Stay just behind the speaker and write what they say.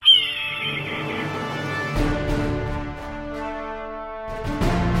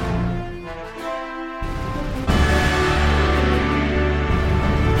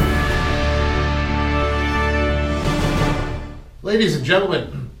Ladies and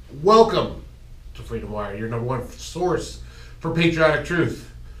gentlemen, welcome to Freedom Wire, your number one source for patriotic truth.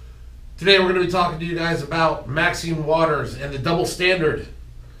 Today we're going to be talking to you guys about Maxine Waters and the double standard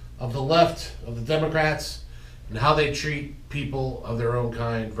of the left, of the Democrats, and how they treat people of their own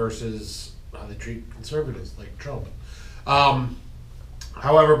kind versus how they treat conservatives like Trump.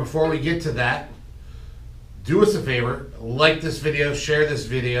 However, before we get to that, do us a favor, like this video, share this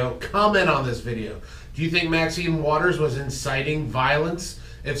video, comment on this video. Do you think Maxine Waters was inciting violence?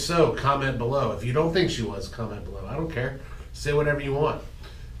 If so, comment below. If you don't think she was, comment below. I don't care. Say whatever you want.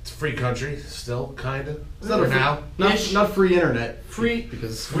 It's a free country, still, kind of. For now. Not free internet.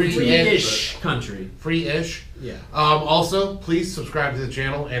 Free-ish country. Free-ish. Yeah. Also, please subscribe to the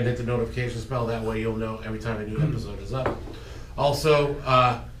channel and hit the notifications bell. That way you'll know every time a new episode is up. Also,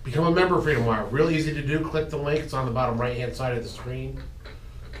 become a member of Freedom Wire. Real easy to do. Click the link. It's on the bottom right-hand side of the screen.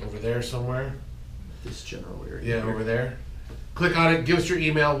 Over there somewhere. This general area. Yeah, over there. Click on it. Give us your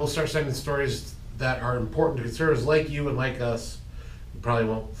email. We'll start sending stories that are important to conservatives like you and like us. You probably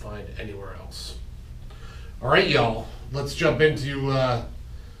won't find anywhere else. All right, y'all. Let's jump into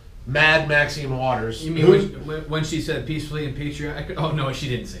Mad Maxine Waters. You mean when she said peacefully and patriotic? Oh, no, she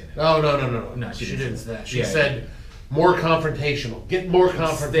didn't say that. Oh, no. No, she didn't say that. She Yeah, said more confrontational. Get more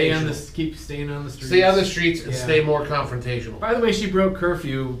confrontational. Keep staying on the streets. Stay on the streets and Yeah. stay more confrontational. By the way, she broke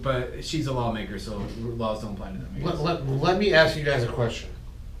curfew, but she's a lawmaker, so laws don't apply to them. I guess. Let me ask you guys a question.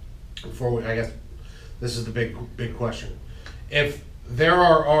 Before we, I guess this is the big question. If there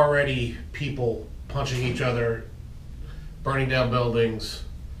are already people punching each other, burning down buildings,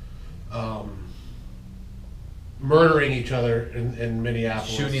 murdering each other in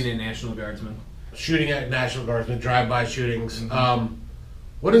Minneapolis, Shooting at National Guardsmen. Shooting at National Guardsmen, drive-by shootings. Mm-hmm.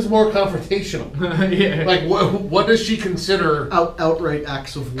 What is more confrontational? Yeah. Like, what does she consider outright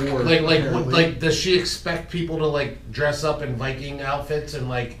acts of war? Like, does she expect people to like dress up in Viking outfits and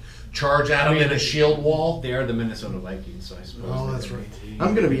like charge at them in a shield wall? They are the Minnesota Vikings, so I suppose. Oh, that's right.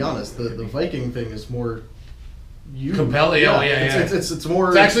 I'm gonna be honest. The Viking thing is more compelling. Yeah. It's more.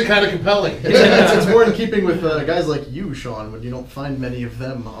 It's actually kind of compelling. It's more in keeping with guys like you, Sean. When you don't find many of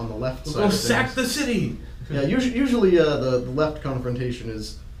them on the left side. Go sack the city. Yeah, usually the left confrontation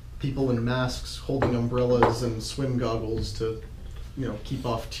is people in masks holding umbrellas and swim goggles to, keep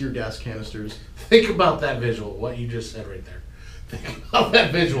off tear gas canisters. Think about that visual. What you just said right there. Think about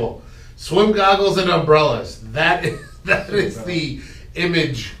that visual. Swim goggles and umbrellas. That is the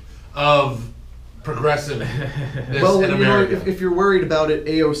image of progressiveness Well, in America. if you're worried about it,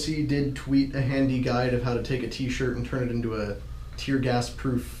 AOC did tweet a handy guide of how to take a T-shirt and turn it into a tear gas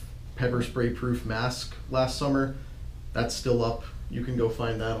proof, pepper spray proof mask last summer. That's still up. You can go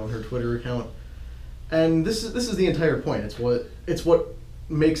find that on her Twitter account. And this is the entire point. It's what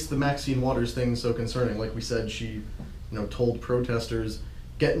makes the Maxine Waters thing so concerning. Like we said, she told protesters,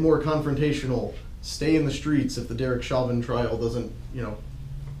 get more confrontational, stay in the streets if the Derek Chauvin trial doesn't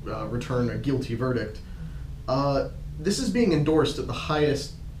return a guilty verdict. This is being endorsed at the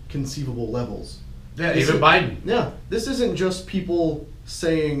highest conceivable levels. Yeah, even Biden. Yeah, this isn't just people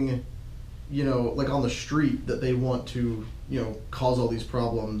saying, like on the street that they want to, cause all these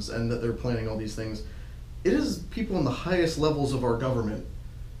problems and that they're planning all these things. It is people in the highest levels of our government.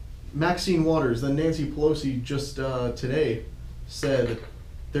 Maxine Waters, then Nancy Pelosi just today said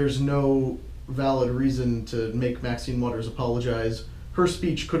there's no valid reason to make Maxine Waters apologize. Her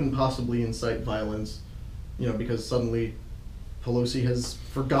speech couldn't possibly incite violence, because suddenly Pelosi has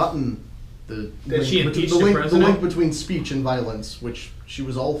forgotten the link between speech and violence, which she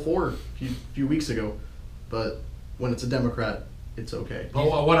was all for a few weeks ago. But when it's a Democrat, it's okay.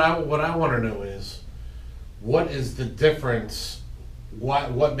 But what I want to know is, what is the difference?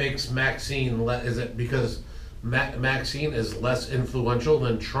 What makes Maxine? Is it because Maxine is less influential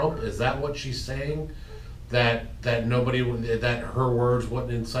than Trump? Is that what she's saying? That her words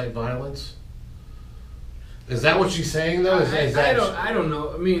wouldn't incite violence? Is that what she's saying though? I don't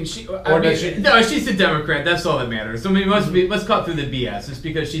know. I mean, she's a Democrat. That's all that matters. I mean, let's cut through the BS. It's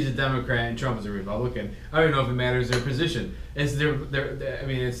because she's a Democrat and Trump is a Republican. I don't know if it matters their position. I think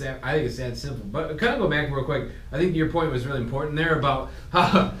it's that simple. But kind of go back real quick. I think your point was really important there about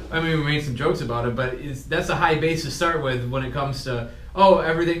how. I mean, we made some jokes about it, but that's a high base to start with when it comes to. Oh,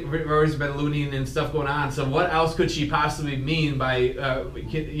 everything's been looting and stuff going on. So what else could she possibly mean by by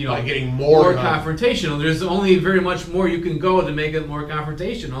getting more confrontational? There's only very much more you can go to make it more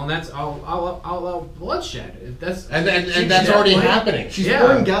confrontational, and that's all bloodshed. That's already happening. She's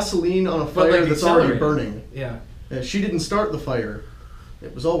pouring gasoline on a fire that's already burning. Yeah. She didn't start the fire.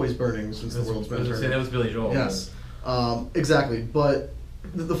 It was always burning since the world's been turning. That was Billy Joel. Yes, exactly. But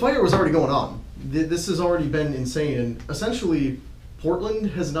the fire was already going on. this has already been insane, and essentially,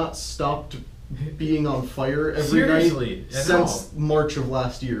 Portland has not stopped being on fire every Seriously, night at since March of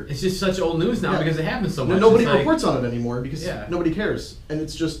last year. It's just such old news now Yeah. because it happens so much. Nobody It's like- reports on it anymore because Yeah. nobody cares, and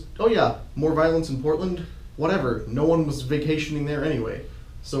it's just, oh yeah, more violence in Portland, whatever. No one was vacationing there anyway,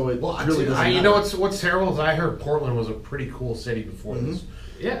 so it Well, really doesn't matter. you know what's terrible is I heard Portland was a pretty cool city before this.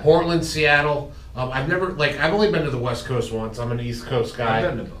 Yeah. Portland, Seattle. I've only been to the West Coast once. I'm an East Coast guy.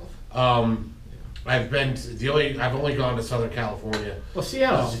 I've been to both. I've only gone to Southern California. Well,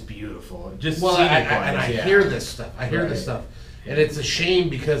 Seattle's just beautiful. Just Well, scenic I wise, yeah. hear this stuff. I hear this Right. stuff, and it's a shame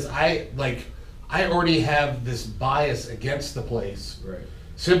because I already have this bias against the place Right.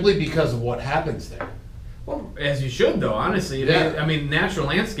 simply because of what happens there. Well, as you should, though. Honestly, Yeah. I mean, natural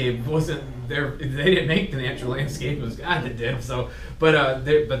landscape wasn't there. They didn't make the natural landscape; it was God that did. So, but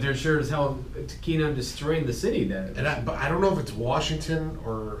they're sure as hell keen on destroying the city. But I don't know if it's Washington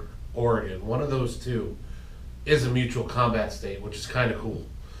or Oregon. One of those two is a mutual combat state, which is kind of cool.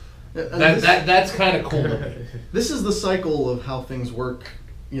 And That's kind of cool to me. this is the cycle of how things work.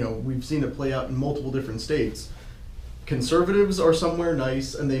 You know, we've seen it play out in multiple different states. Conservatives are somewhere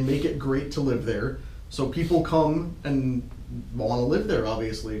nice, and they make it great to live there. So people come and want to live there,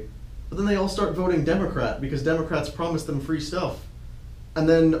 obviously. But then they all start voting Democrat because Democrats promise them free stuff. And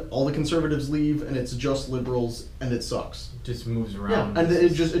then all the conservatives leave, and it's just liberals, and it sucks. Just moves Yeah, around. and it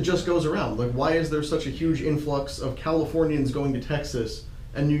just goes around. Like, why is there such a huge influx of Californians going to Texas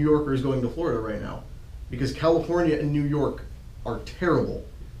and New Yorkers going to Florida right now? Because California and New York are terrible,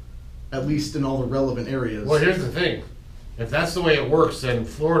 at least in all the relevant areas. Well, here's the thing. If that's the way it works, then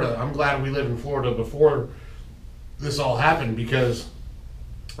Florida, I'm glad we lived in Florida before this all happened, because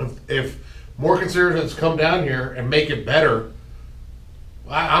if more conservatives come down here and make it better,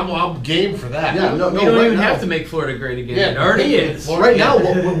 I'm game for that. Yeah, no, we don't right even now- have to make Florida great again. Yeah, It already is. Florida- Right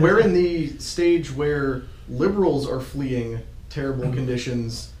Yeah. now, we're in the stage where liberals are fleeing terrible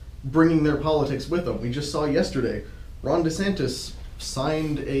conditions, bringing their politics with them. We just saw yesterday, Ron DeSantis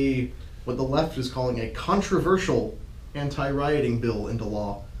signed what the left is calling a controversial anti-rioting bill into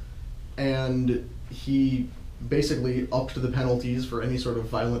law, and he basically upped the penalties for any sort of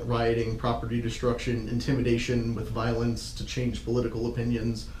violent rioting, property destruction, intimidation with violence to change political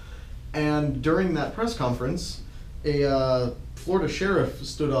opinions. And during that press conference, a Florida sheriff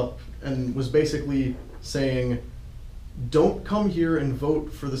stood up and was basically saying, don't come here and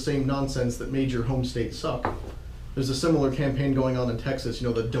vote for the same nonsense that made your home state suck. There's a similar campaign going on in Texas,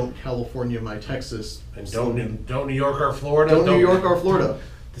 the Don't California My Texas. And slogan. don't New York or Florida. Don't New York or Florida.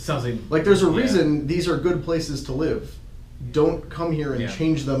 This sounds Like, there's a yeah. reason these are good places to live. Don't come here and Yeah.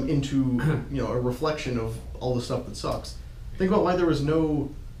 change them into, a reflection of all the stuff that sucks. Think about why there was no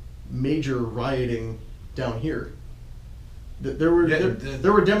major rioting down here. There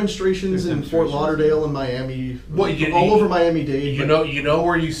were demonstrations There's in Fort demonstrations. Lauderdale and Miami, Well, all over Miami-Dade. You know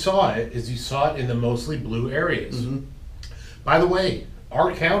where you saw it is you saw it in the mostly blue areas. Mhm. By the way,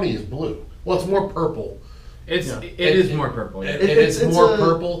 our county is blue. Well, it's more purple. It Yeah. is more purple. Yeah. It's more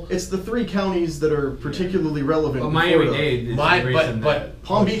purple. It's the three counties that are particularly relevant. Well, in Miami Florida. Dade is My- the reason but- that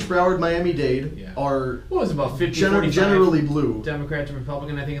Palm Beach, Broward, Miami-Dade Yeah. are what was it, about 50, 45 generally blue. Democrat to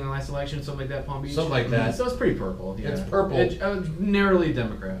Republican, I think, in the last election, something like that. Palm Beach, Something like that. So it's pretty purple. Yeah. It's purple. Narrowly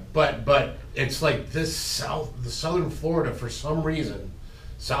Democrat. But it's like the southern Florida for some reason,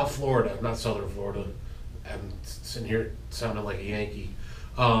 South Florida, not southern Florida. I'm sitting here sounding like a Yankee.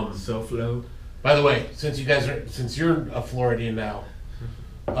 So flow. By the way, since you're a Floridian now,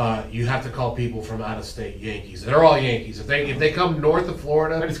 you have to call people from out of state Yankees. They're all Yankees. If they come north of I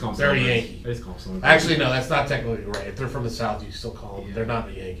Florida, just call them they're a Snowbirds. Yankee. I just call them Snowbirds. Actually, no, that's not technically right. If they're from the south, you still call them. Yeah. They're not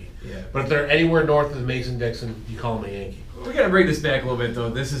a Yankee. Yeah. But if they're anywhere north of the Mason-Dixon, you call them a Yankee. We gotta bring this back a little bit, though.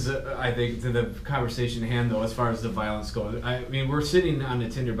 This is, I think, to the conversation at hand, though, as far as the violence goes. I mean, we're sitting on a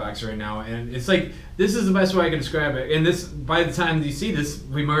tinderbox right now, and it's like, this is the best way I can describe it. And this, by the time you see this,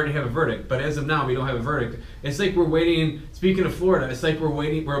 we might already have a verdict. But as of now, we don't have a verdict. It's like we're waiting, speaking of Florida, it's like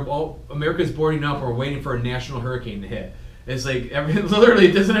America's boarding up, we're waiting for a national hurricane to hit. It's like,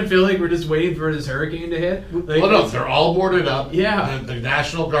 literally, doesn't it feel like we're just waiting for this hurricane to hit? Like, Well, no, they're all boarded up. Yeah. The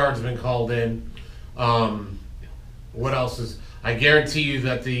National Guard's been called in. What else is? I guarantee you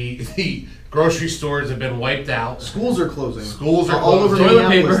that the grocery stores have been wiped out. Schools are closing. Schools are all over closed. Toilet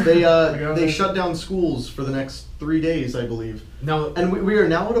Minneapolis. paper. They shut down schools for the next 3 days, I believe. No, And we are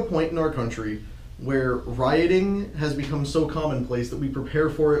now at a point in our country where rioting has become so commonplace that we prepare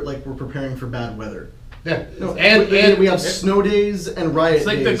for it like we're preparing for bad weather. Yeah. No, and we have snow days and riot it's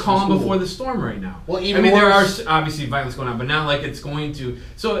like days the for calm school. before the storm right now. Well, I even mean, there are worse- obviously violence going on, but not like it's going to.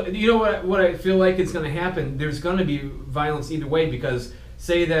 So you know what I feel like is going to happen? There's going to be violence either way because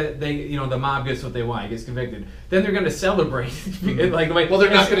say that the mob gets what they want, he gets convicted, then they're going to celebrate. Well,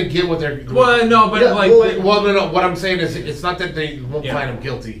 they're not going to get what they're. Well, no, but Yeah, No. What I'm saying is, it's not that they won't find him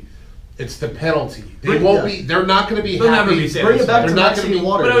guilty. It's the penalty. They won't be. They're not going to be They'll happy. never be satisfied. Bring it back They're to not gonna Maxine be-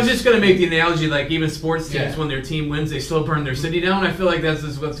 Waters. But I was just going to make the analogy, like even sports teams, Yeah. when their team wins, they still burn their city down. I feel like that's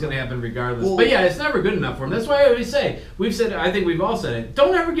just what's going to happen regardless. Well- But yeah, it's never good enough for them. That's why I always say, I think we've all said it,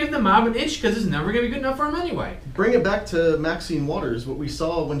 don't ever give the mob an inch because it's never going to be good enough for them anyway. Bring it back to Maxine Waters, what we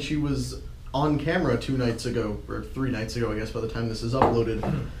saw when she was on camera 2 nights ago, or 3 nights ago, I guess, by the time this is uploaded.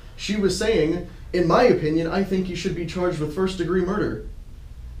 She was saying, in my opinion, I think he should be charged with first-degree murder.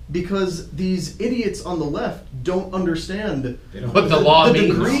 Because these idiots on the left don't understand They don't- What the law the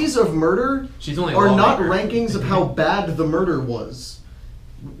means. degrees of murder She's only a are not lawmaker. rankings of how bad the murder was.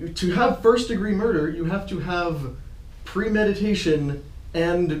 To have first-degree murder, you have to have premeditation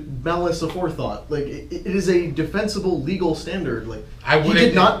and malice aforethought. Like it is a defensible legal standard. Like he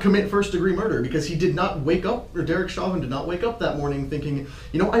did not commit first-degree murder because he did not wake up, or Derek Chauvin did not wake up that morning thinking,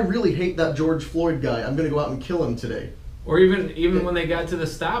 I really hate that George Floyd guy. I'm going to go out and kill him today. Or even when they got to the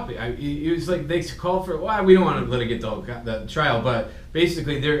stop, it was like they called for. Well, we don't want to litigate the trial, but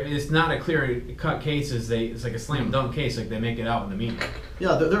basically, it's not a clear-cut case. It's like a slam dunk case, like they make it out in the media.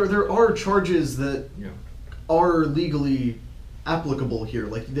 Yeah, there are charges that Yeah. are legally applicable here.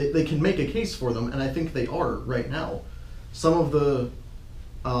 Like they can make a case for them, and I think they are right now. Some of the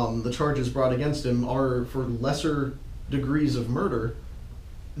charges brought against him are for lesser degrees of murder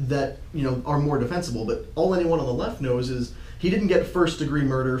that are more defensible. But all anyone on the left knows is he didn't get first degree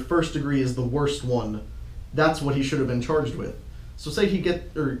murder. First degree is the worst one. That's what he should have been charged with. So say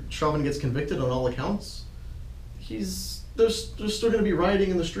Chauvin gets convicted on all accounts, they're still going to be rioting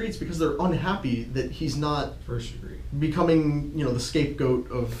in the streets because they're unhappy that he's not First degree. becoming the scapegoat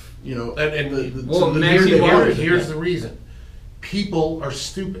of Well, the Maxine year they Waters- wanted. Here's the reason: people are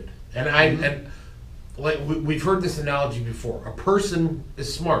stupid, and like we've heard this analogy before. A person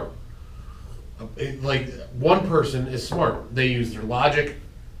is smart. Like one person is smart. They use their logic.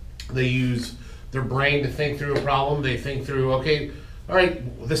 They use their brain to think through a problem. They think through, okay, all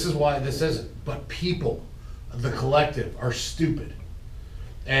right, this is why this isn't. But people, the collective, are stupid.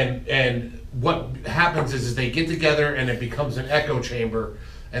 And what happens is they get together and it becomes an echo chamber,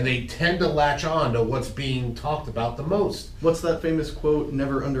 and they tend to latch on to what's being talked about the most. What's that famous quote?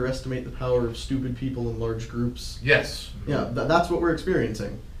 Never underestimate the power of stupid people in large groups. Yes. Yeah, that's what we're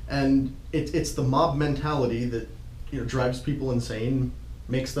experiencing, and it's the mob mentality that drives people insane,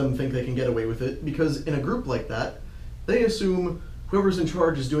 makes them think they can get away with it. Because in a group like that, they assume whoever's in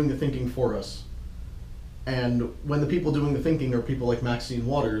charge is doing the thinking for us. And when the people doing the thinking are people like Maxine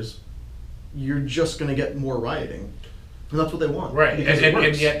Waters, you're just going to get more rioting. And that's what they want. Right, because it and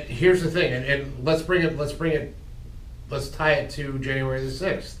works. yet here's the thing, and let's tie it to January the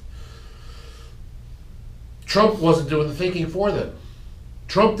 6th. Trump wasn't doing the thinking for them.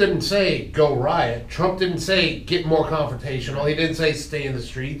 Trump didn't say go riot. Trump didn't say get more confrontational. He didn't say stay in the He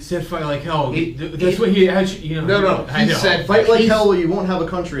streets. said fight like hell. He- That's what he actually. No, I he know. said Fight like peace- hell or you won't have a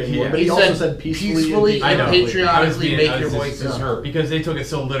country anymore. Yeah. But he also said peacefully. I and know. patriotically I was make your just- voices heard. because they took it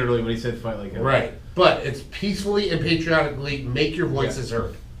so literally when he said fight like hell. Right, but it's peacefully and patriotically make your voices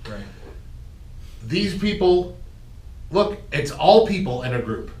heard. Right. These people, look, it's all people in a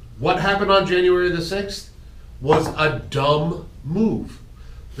group. What happened on January the 6th was a dumb move.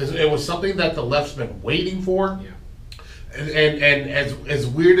 It was something that the left's been waiting for. Yeah. And as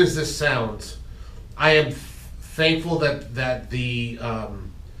weird as this sounds, I am thankful that the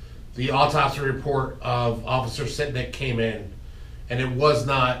autopsy report of Officer Sitnik came in, and it was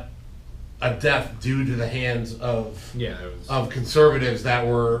not a death due to the hands of Yeah. It was. of conservatives that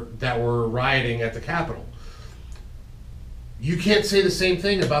were rioting at the Capitol. You can't say the same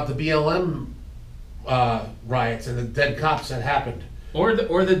thing about the BLM riots and the dead cops that happened. Or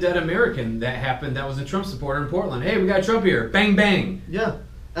the dead American that happened. That was a Trump supporter in Portland. Hey, we got Trump here. Bang bang. Yeah.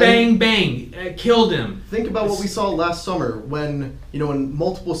 Bang bang. Killed him. Think about what we saw last summer when, in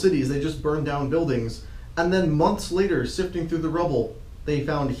multiple cities they just burned down buildings, and then months later, sifting through the rubble, they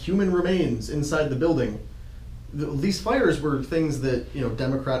found human remains inside the building. These fires were things that,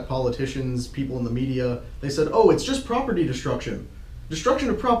 Democrat politicians, people in the media, they said, oh, it's just property destruction. Destruction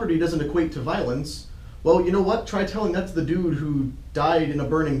of property doesn't equate to violence. Well, you know what? Try telling that to the dude who died in a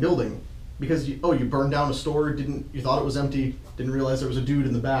burning building. Because, you burned down a store, you thought it was empty, didn't realize there was a dude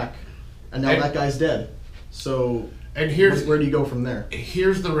in the back, and now that guy's dead. So, And where do you go from there?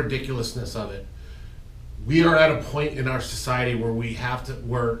 Here's the ridiculousness of it. We are at a point in our society where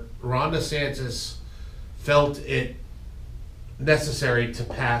where Ron DeSantis felt it necessary to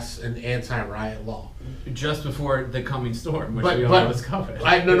pass an anti-riot law. Just before the coming storm, which But we all know is coming.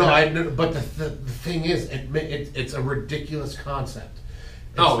 But the thing is, it's a ridiculous concept.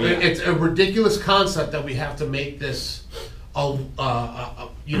 It's a ridiculous concept that we have to make this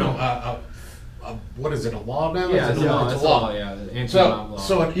what is it, a law now? Yeah, It's it's a a law. law. Yeah, the anti-mob law.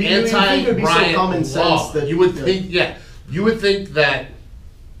 So an You would think it'd be so anti-riot common sense law. that- You would think, you would think that.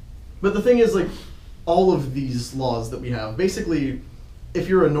 But the thing is, like, all of these laws that we have, basically, if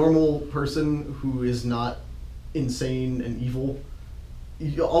you're a normal person who is not insane and evil,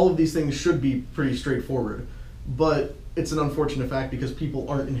 all of these things should be pretty straightforward. But it's an unfortunate fact because people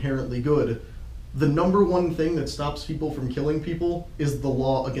aren't inherently good. The number one thing that stops people from killing people is the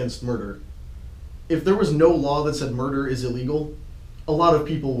law against murder. If there was no law that said murder is illegal, a lot of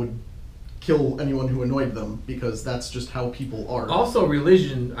people would kill anyone who annoyed them because that's just how people are. Also,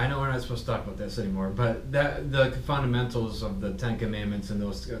 religion. I know we're not supposed to talk about this anymore, but the fundamentals of the Ten Commandments and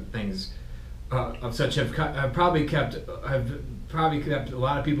those things of such have probably kept a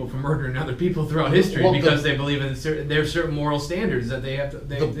lot of people from murdering other people throughout history because they believe in there's certain moral standards that they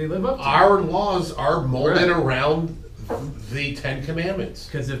live up to. Our laws are molded Right. around the Ten Commandments.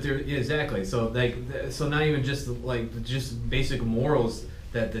 Because if they're exactly so so not even just basic morals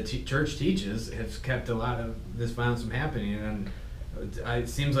that the church teaches have kept a lot of this violence from happening, and it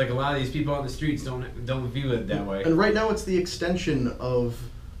seems like a lot of these people on the streets don't view it that way. And right now it's the extension of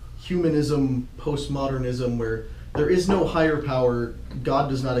humanism, postmodernism, where there is no higher power, God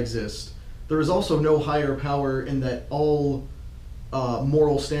does not exist. There is also no higher power in that all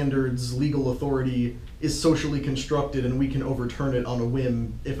moral standards, legal authority is socially constructed and we can overturn it on a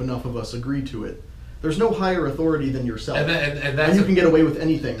whim if enough of us agree to it. There's no higher authority than yourself. And that's you can get away with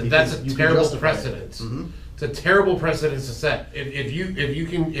anything. That's a terrible justify it. precedent. Mhm. It's a terrible precedent to set.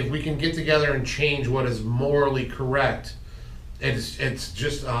 If we can get together and change what is morally correct, it's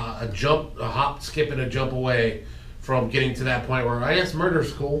just a hop, skip, and a jump away from getting to that point where I guess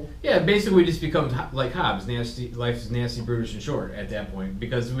murder's cool. Yeah, basically we just become like Hobbes. Life is nasty, brutish, and short at that point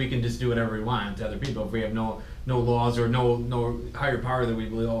because we can just do whatever we want to other people if we have no laws or no higher power that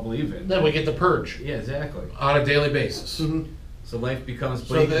we all believe in. Then we get the purge Yeah, exactly. on a daily basis. Mhm. So life becomes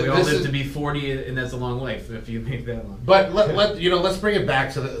So bleak. We all this live is- to be 40, and that's a long life if you make that long. But let's bring it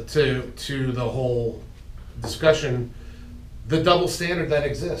back to the whole discussion, the double standard that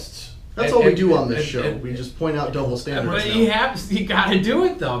exists. That's And- all we and- do on this and- show. and- We just point out double standards. But now. you got to do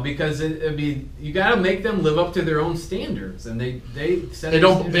it though because you got to make them live up to their own standards, and they set They these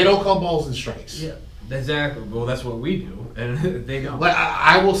don't standards. call balls and strikes. Yeah, exactly. Well, that's what we do, and they don't. But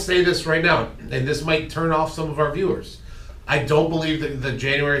I will say this right now, and this might turn off some of our viewers. I don't believe that the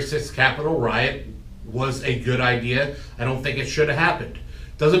January 6th Capitol riot was a good idea. I don't think it should have happened.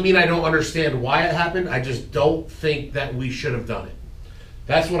 Doesn't mean I don't understand why it happened. I just don't think that we should have done it.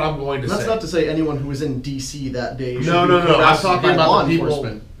 That's what I'm going to And that's say. not to say anyone who was in D.C. that day should No. be I'm harassed talking by law about the people.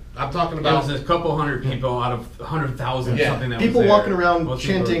 enforcement. I'm talking There was about a couple hundred people out of 100,000 Yeah. something that People was there. walking around Most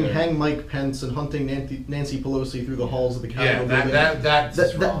people chanting were there. "Hang Mike Pence" and hunting Nancy Pelosi through the halls of the yeah. Capitol building.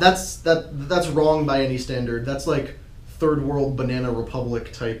 That's wrong. That's wrong by any standard. That's like third world banana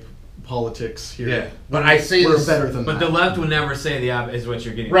republic type politics here. Yeah, but I say We're this- better than But that. the left would never say the opposite is what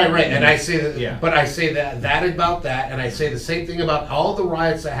you're getting. Right, and I say that, Yeah. but I say that about that, and I say the same thing about all the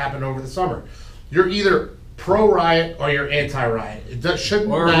riots that happened over the summer. You're either pro-riot or you're anti-riot. Shouldn't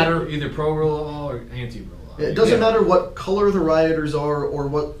Or matter. either pro-rule law or anti-rule law. It doesn't Yeah. matter what color the rioters are or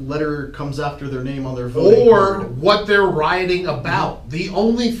what letter comes after their name on their voting Or card. what they're rioting about. The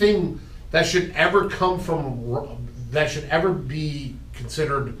only thing that should ever that should ever be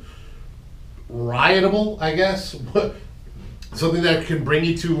considered riotable, I guess, something that can bring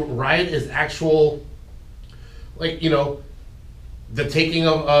you to riot is actual, like, the taking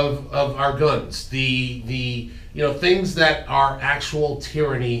of our guns, the things that are actual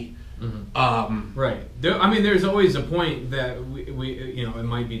tyranny. Right. There's always a point that we it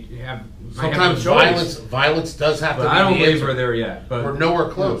might have Sometimes a choice, violence does have but to be I don't the believe answer. we're there yet. But We're nowhere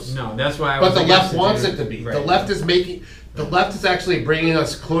close. No, that's why. But the left wants it to be. Right. The left is actually bringing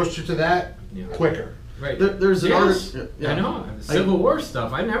us closer to that Yeah. quicker. Right. There's an Yes, artist. Yeah. I know. Civil War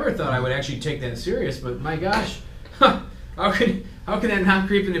stuff. I never thought I would actually take that serious, but my gosh, how can that not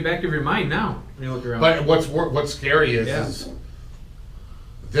creep in the back of your mind now when you look around? But what's scary is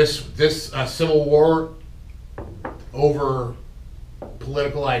this civil war over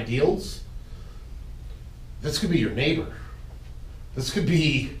political ideals. This could be your neighbor. This could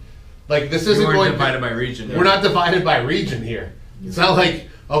be this we isn't weren't going divided by region. We're not divided by region here. It's not like,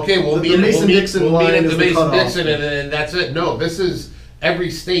 okay, we'll The meet Mason-Dixon we'll line meet at is the the cutoff. Mason-Dixon and that's it. No, this is every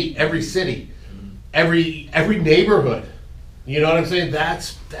state, every city, every neighborhood. You know what I'm saying?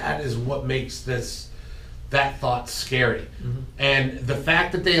 That is what makes that thought scary. And the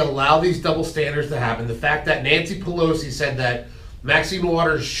fact that they allow these double standards to happen, the fact that Nancy Pelosi said that Maxine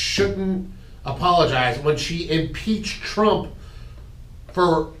Waters shouldn't apologize when she impeached Trump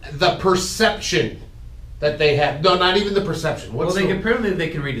for the perception that they had. No, not even the perception. Apparently they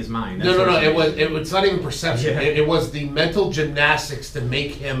can read his mind. No. It's not even perception. Yeah. It was the mental gymnastics to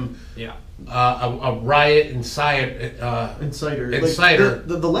make him a riot inciter. Like,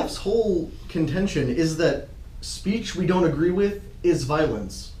 the left's whole contention is that speech we don't agree with is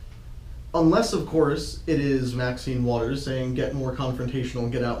violence. Unless, of course, it is Maxine Waters saying get more confrontational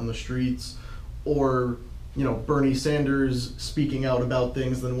and get out in the streets, or Bernie Sanders speaking out about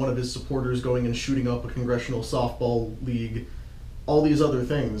things, then one of his supporters going and shooting up a congressional softball league, all these other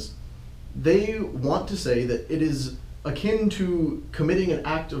things. They want to say that it is akin to committing an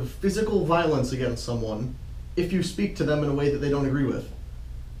act of physical violence against someone if you speak to them in a way that they don't agree with.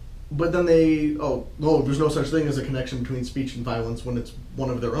 But then there's no such thing as a connection between speech and violence when it's one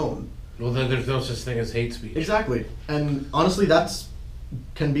of their own. Well, then there's no such thing as hate speech. Exactly. And honestly,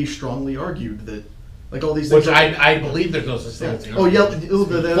 can be strongly argued that, like, all these things. Which I believe there's no such thing as hate speech.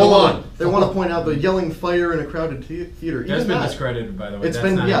 They want to point out the yelling fire in a crowded theater. That's been discredited, by the way. It's Go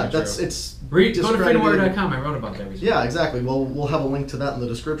to freedomwarrior.com. I wrote about that recently. Yeah, exactly. Well, we'll have a link to that in the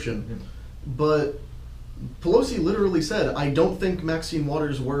description. But Pelosi literally said, "I don't think Maxine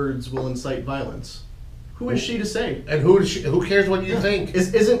Waters' words will incite violence." Who is she to say? And who cares what you think?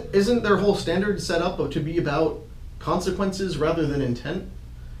 Isn't their whole standard set up to be about consequences rather than intent?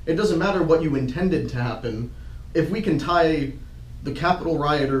 It doesn't matter what you intended to happen. If we can tie the Capitol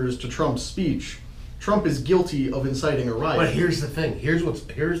rioters to Trump's speech, Trump is guilty of inciting a riot. But here's the thing. Here's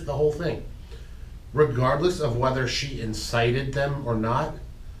the whole thing. Regardless of whether she incited them or not,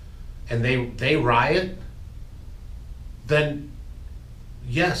 and they riot, then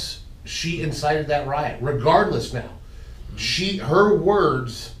yes, she incited that riot. Regardless now. Her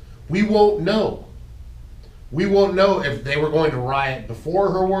words, we won't know. We won't know if they were going to riot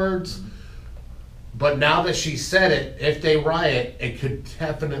before her words, but now that she said it, if they riot, it could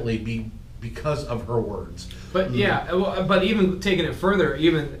definitely be because of her words. But but even taking it further,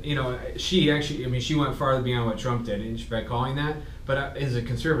 she went farther beyond what Trump did by calling that. But as a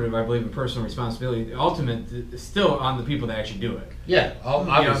conservative, I believe in personal responsibility. The ultimate is still on the people that actually do it. Yeah, you know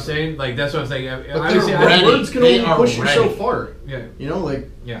what I'm saying? Like, that's what I'm saying. Words can only push you so far.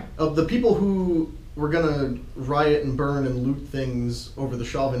 Yeah. Of the people who were gonna riot and burn and loot things over the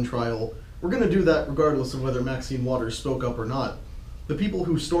Chauvin trial, we're gonna do that regardless of whether Maxine Waters spoke up or not. The people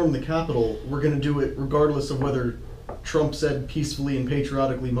who stormed the Capitol were gonna do it regardless of whether Trump said peacefully and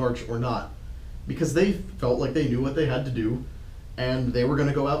patriotically march or not, because they felt like they knew what they had to do, and they were going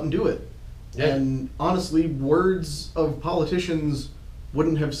to go out and do it. Yeah. And honestly, words of politicians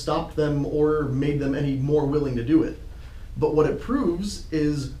wouldn't have stopped them or made them any more willing to do it. But what it proves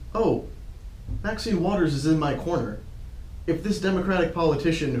is, Maxine Waters is in my corner. If this Democratic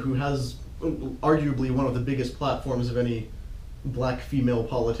politician who has arguably one of the biggest platforms of any black female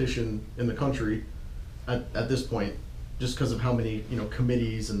politician in the country at this point, just because of how many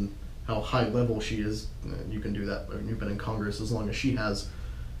committees and how high level she is, you can do that. I mean, you've been in Congress as long as she has.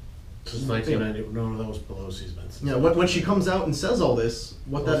 Since 1990, no, that was Pelosi's been. Yeah, when she comes out and says all this,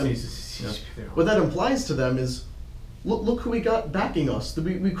 what that implies to them is, look who we got backing us.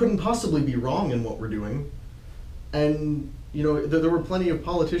 We couldn't possibly be wrong in what we're doing. And there were plenty of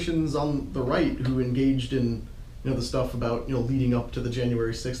politicians on the right who engaged in the stuff about leading up to the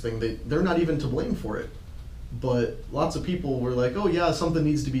January 6th thing. They're not even to blame for it. But lots of people were like, "Oh yeah, something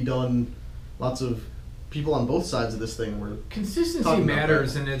needs to be done." Lots of people on both sides of this thing were. Consistency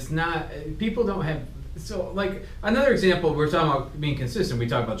matters, and it's not. People don't have. So, like, another example, we're talking about being consistent. We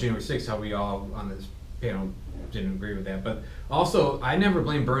talked about January 6th, how we all on this panel didn't agree with that. But also, I never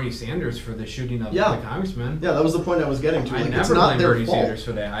blame Bernie Sanders for the shooting of the congressman. Yeah, that was the point I was getting to. I never blame Bernie Sanders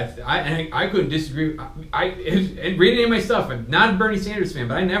for that. I couldn't disagree. And reading any of my stuff, I'm not a Bernie Sanders fan,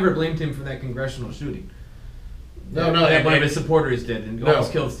 but I never blamed him for that congressional shooting. One of his supporters did, and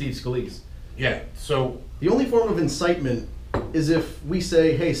almost killed Steve Scalise. Yeah, so the only form of incitement is if we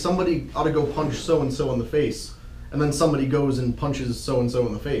say, "Hey, somebody ought to go punch so and so in the face," and then somebody goes and punches so and so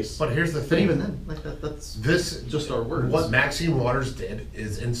in the face. But here's the thing: but even then, that's just our words. What Maxine Waters did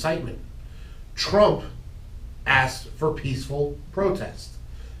is incitement. Trump asked for peaceful protest.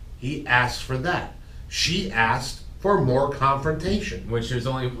 He asked for that. She asked for more confrontation, which there's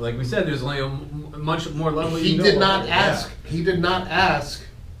only, like we said, there's only a much more level. He did not ask. He did not ask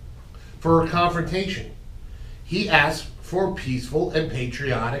for a confrontation. He asked for peaceful and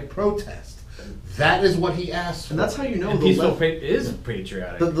patriotic protest. That is what he asked for. And that's how you know And the peaceful left, is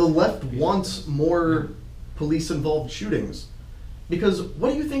patriotic. the left wants more police-involved shootings. Because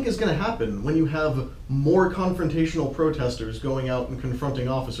what do you think is going to happen when you have more confrontational protesters going out and confronting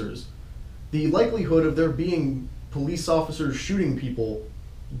officers? The likelihood of there being police officers shooting people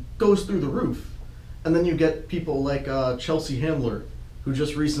goes through the roof. And then you get people like Chelsea Handler, who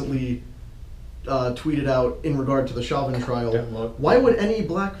just recently tweeted out in regard to the Chauvin trial, why would any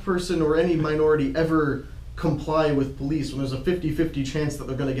black person or any minority ever comply with police when there's a 50-50 chance that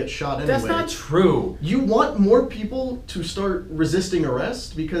they're going to get shot anyway? That's not true. You want more people to start resisting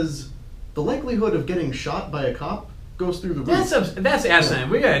arrest because the likelihood of getting shot by a cop goes through the roof. That's asinine.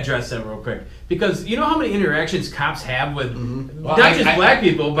 We gotta address that real quick because you know how many interactions cops have with Well, not just black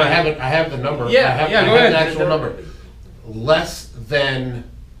people, but I have the number. Yeah, I have, yeah, I go have ahead. the actual number. Less than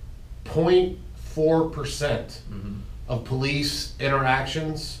 0.4% of police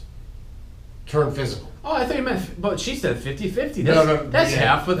interactions turn physical. Oh, I thought you meant, but she said 50-50. No, That's yeah.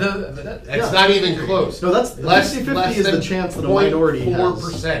 half of the. It's not even close. No, that's 50-50 is the chance that a minority has.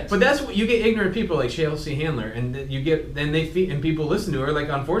 0.4%. But that's what you get ignorant people like Chelsea Handler, and you get then they feed and people listen to her. Like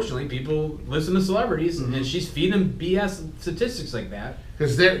unfortunately, people listen to celebrities, and she's feeding BS statistics like that.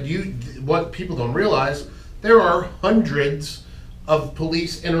 Because what people don't realize, there are hundreds of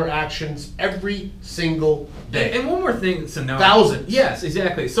police interactions every single day. And one more thing, so now Thousands. Yes,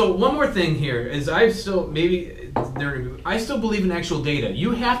 exactly. So one more thing here is I still believe in actual data.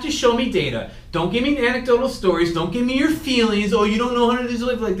 You have to show me data. Don't give me anecdotal stories. Don't give me your feelings. Oh, you don't know how to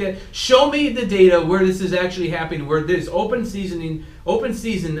live like that. Show me the data where this is actually happening, where there's open season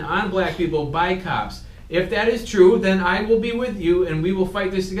on black people by cops. If that is true, then I will be with you and we will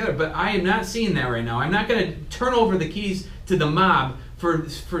fight this together. But I am not seeing that right now. I'm not going to turn over the keys to the mob for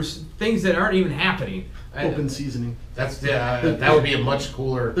things that aren't even happening. Open seasoning. That's that would be a much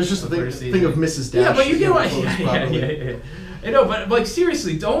cooler. There's just a thing of Mrs. Dash. Yeah, but you get what? closed Yeah. properly. I know, but like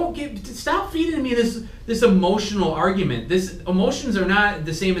seriously, stop feeding me this emotional argument. Emotions are not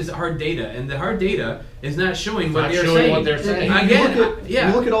the same as hard data, and the hard data is not showing what they're saying. Again,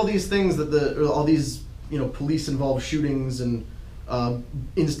 You look at all these things all these police involved shootings and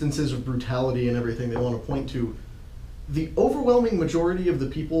instances of brutality and everything they want to point to. The overwhelming majority of the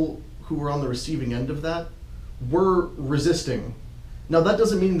people who were on the receiving end of that were resisting. Now that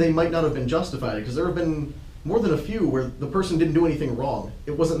doesn't mean they might not have been justified, because there have been more than a few where the person didn't do anything wrong.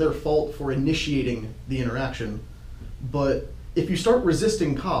 It wasn't their fault for initiating the interaction. But if you start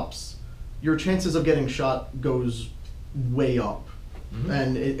resisting cops, your chances of getting shot goes way up.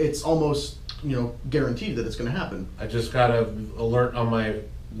 And it's almost guaranteed that it's going to happen. I just got an alert on my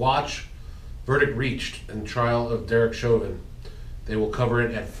watch. Verdict reached in trial of Derek Chauvin. They will cover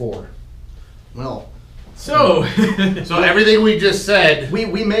it at 4. Well, so everything we just said. we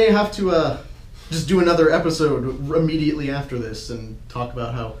may have to just do another episode immediately after this and talk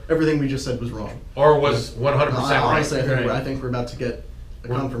about how everything we just said was wrong. Or was 100% Honestly, right. I think we're about to get a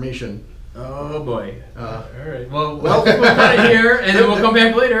confirmation. Oh boy. All right. Well, we'll cut it here, and then we'll come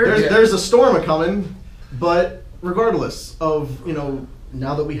back later. There's a storm a coming, but regardless of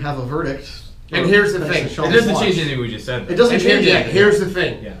now that we have a verdict. And here's the thing. It doesn't change anything we just said. It doesn't change anything. Here's the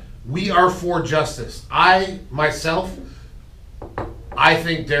thing. Yeah. We are for justice. I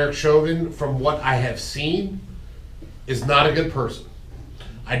think Derek Chauvin, from what I have seen, is not a good person.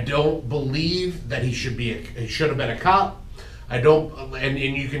 I don't believe that he should have been a cop. I don't, and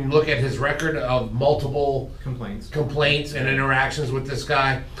you can look at his record of multiple complaints and interactions with this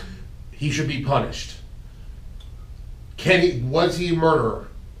guy. He should be punished. Was he a murderer?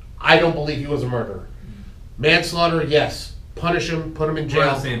 I don't believe he was a murderer. Manslaughter, yes. Punish him, put him in jail. We're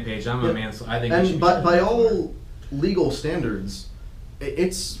on the same page. I'm a manslaughter. I think. And by all legal standards,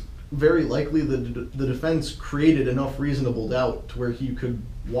 it's very likely that the defense created enough reasonable doubt to where he could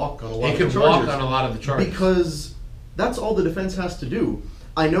walk on a lot of the charges. He could walk on a lot of the charges. Because that's all the defense has to do.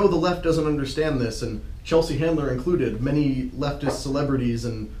 I know the left doesn't understand this, and Chelsea Handler included. Many leftist celebrities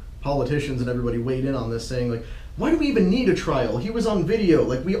and politicians and everybody weighed in on this, saying, like, why do we even need a trial? He was on video.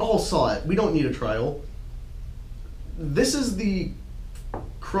 Like, we all saw it. We don't need a trial. This is the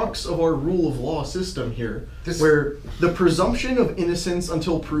crux of our rule of law system here, where the presumption of innocence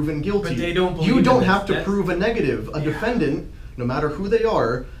until proven guilty. But they don't believe you don't in have this. to prove a negative. A defendant, no matter who they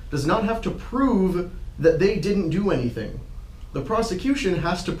are, does not have to prove that they didn't do anything. The prosecution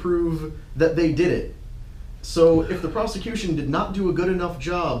has to prove that they did it. So if the prosecution did not do a good enough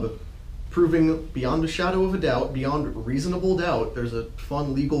job proving beyond a shadow of a doubt, beyond reasonable doubt, there's a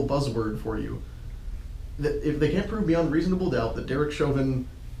fun legal buzzword for you, that if they can't prove beyond reasonable doubt that Derek Chauvin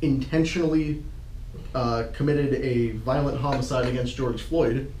intentionally committed a violent homicide against George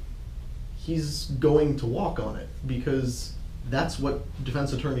Floyd, he's going to walk on it because that's what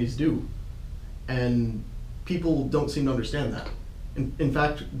defense attorneys do. And people don't seem to understand that. In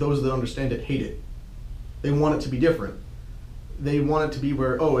fact, those that understand it hate it. They want it to be different. They want it to be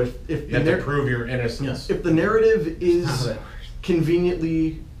where, if You have to prove your innocence. if the narrative How is that works.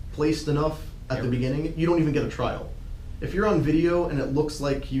 conveniently placed enough at the beginning, you don't even get a trial. If you're on video and it looks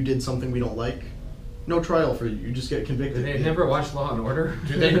like you did something we don't like, no trial for you. You just get convicted. They never watched Law and Order.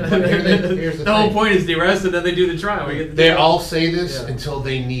 Do they? Here's the the whole thing. point is the arrest, and then they do the trial. We get the They trial. all say this Yeah. until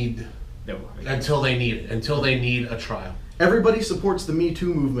they need a trial. Everybody supports the Me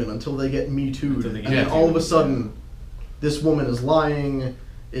Too movement until they get Me Too'd. Until they And get then Me all of a Too'd, sudden, this woman is lying.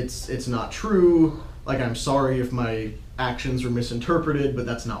 It's not true. Like, I'm sorry if my actions were misinterpreted, but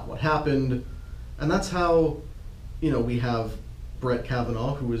that's not what happened. And that's how, we have Brett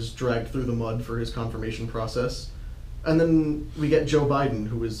Kavanaugh, who was dragged through the mud for his confirmation process. And then we get Joe Biden,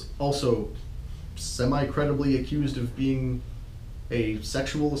 who is also semi-credibly accused of being a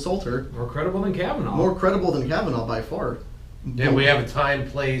sexual assaulter. More credible than Kavanaugh. More credible than Kavanaugh by far. Then we have a time,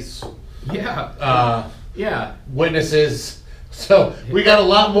 place, Yeah. Yeah. witnesses. So we got a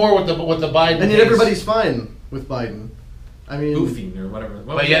lot more with the Biden. And yet case. everybody's fine with Biden. I mean, Boofing or whatever.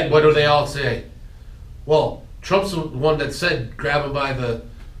 But yet, what do they all say? Well, Trump's the one that said grab him by the.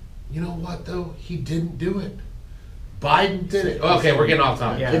 You know what though? He didn't do it. Biden did it. Okay, we're getting off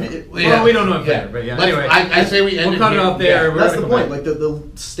topic. Yeah. If We don't know if there, but yeah. Let's- Anyway, I say we end we'll it cut it here. off there. Yeah. We're that's gonna the come point. back. Like the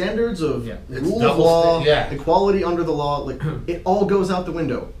standards of Yeah. It's rule of double law, yeah. equality under the law, like it all goes out the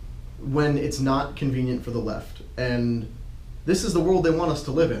window when it's not convenient for the left. And this is the world they want us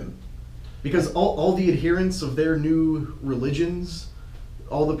to live in. Because all the adherents of their new religions,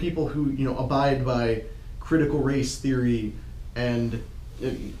 all the people who, abide by critical race theory and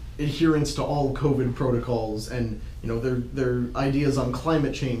adherence to all COVID protocols and, their ideas on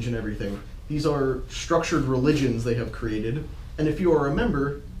climate change and everything. These are structured religions they have created. And if you are a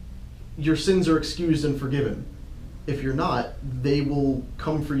member, your sins are excused and forgiven. If you're not, they will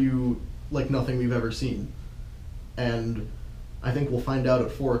come for you like nothing we've ever seen. And I think we'll find out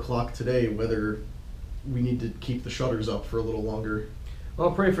at 4 o'clock today whether we need to keep the shutters up for a little longer.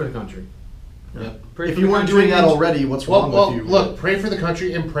 Well, pray for the country. Yep. Pray If for you the weren't country doing that and- already, what's Well, wrong with you? look, pray for the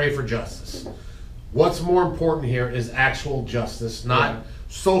country and pray for justice. What's more important here is actual justice, not Yeah.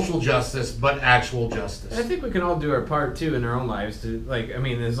 social justice, but actual justice. I think we can all do our part too in our own lives to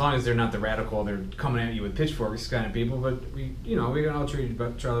as long as they're not the radical, they're coming at you with pitchforks kind of people. But we can all treat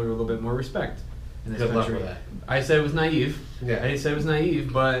each other with a little bit more respect in this Good luck country. with that. I said it was naive. Yeah. I didn't say it was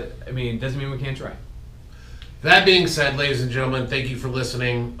naive, but it doesn't mean we can't try. That being said, ladies and gentlemen, thank you for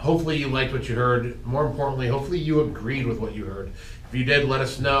listening. Hopefully you liked what you heard. More importantly, hopefully you agreed with what you heard. If you did, let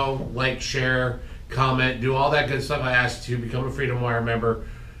us know. Like, share, comment, do all that good stuff I asked you. Become a Freedom Wire member.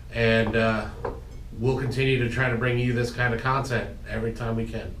 And we'll continue to try to bring you this kind of content every time we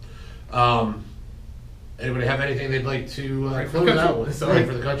can. Anybody have anything they'd like to Pray for the close it out country. with? Sorry. Pray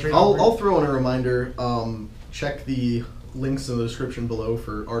for the country? I'll throw in a reminder. Check the links in the description below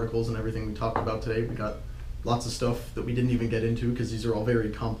for articles and everything we talked about today. We got lots of stuff that we didn't even get into because these are all very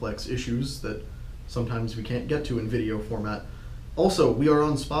complex issues that sometimes we can't get to in video format. Also, we are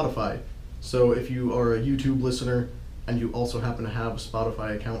on Spotify. So if you are a YouTube listener and you also happen to have a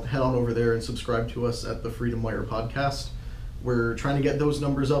Spotify account, head on over there and subscribe to us at the Freedom Wire Podcast. We're trying to get those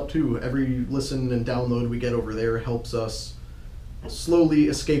numbers up too. Every listen and download we get over there helps us slowly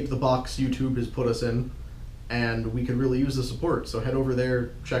escape the box YouTube has put us in, and we could really use the support. So head over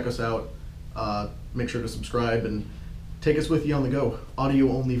there, check us out, make sure to subscribe, and take us with you on the go.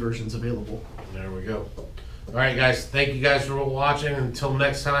 Audio-only versions available. There we go. All right, guys. Thank you guys for watching. Until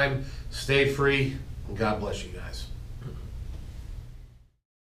next time, stay free, and God bless you guys.